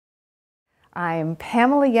I'm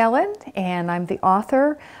Pamela Yellen, and I'm the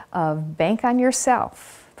author of Bank on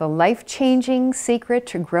Yourself, the life-changing secret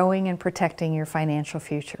to growing and protecting your financial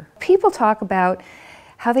future. People talk about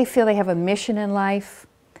how they feel they have a mission in life.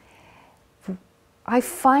 I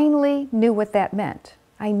finally knew what that meant.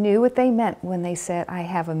 I knew what they meant when they said, I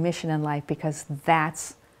have a mission in life, because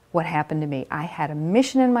that's what happened to me. I had a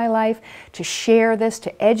mission in my life to share this,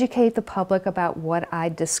 to educate the public about what I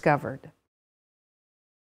discovered.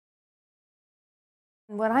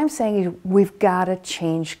 What I'm saying is we've got to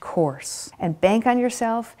change course, and Bank on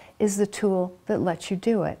Yourself is the tool that lets you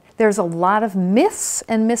do it. There's a lot of myths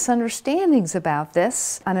and misunderstandings about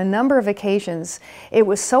this. On a number of occasions, it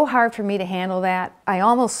was so hard for me to handle that, I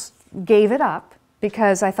almost gave it up,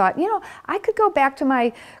 because I thought, I could go back to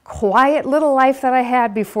my quiet little life that I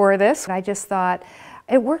had before this. I just thought,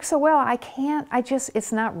 it works so well,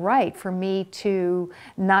 it's not right for me to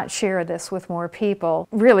not share this with more people.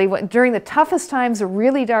 Really, during the toughest times, the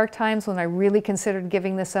really dark times when I really considered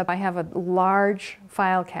giving this up, I have a large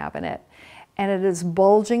file cabinet, and it is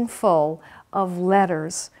bulging full of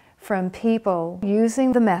letters from people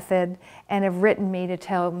using the method and have written me to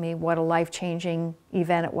tell me what a life-changing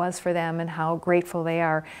event it was for them and how grateful they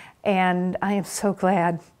are. And I am so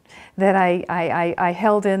glad that I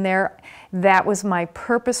held in there. That was my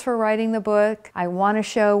purpose for writing the book. I want to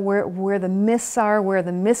show where the myths are, where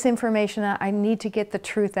the misinformation are. I need to get the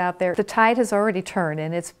truth out there. The tide has already turned,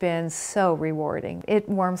 and it's been so rewarding. It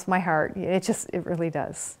warms my heart. It really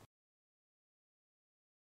does.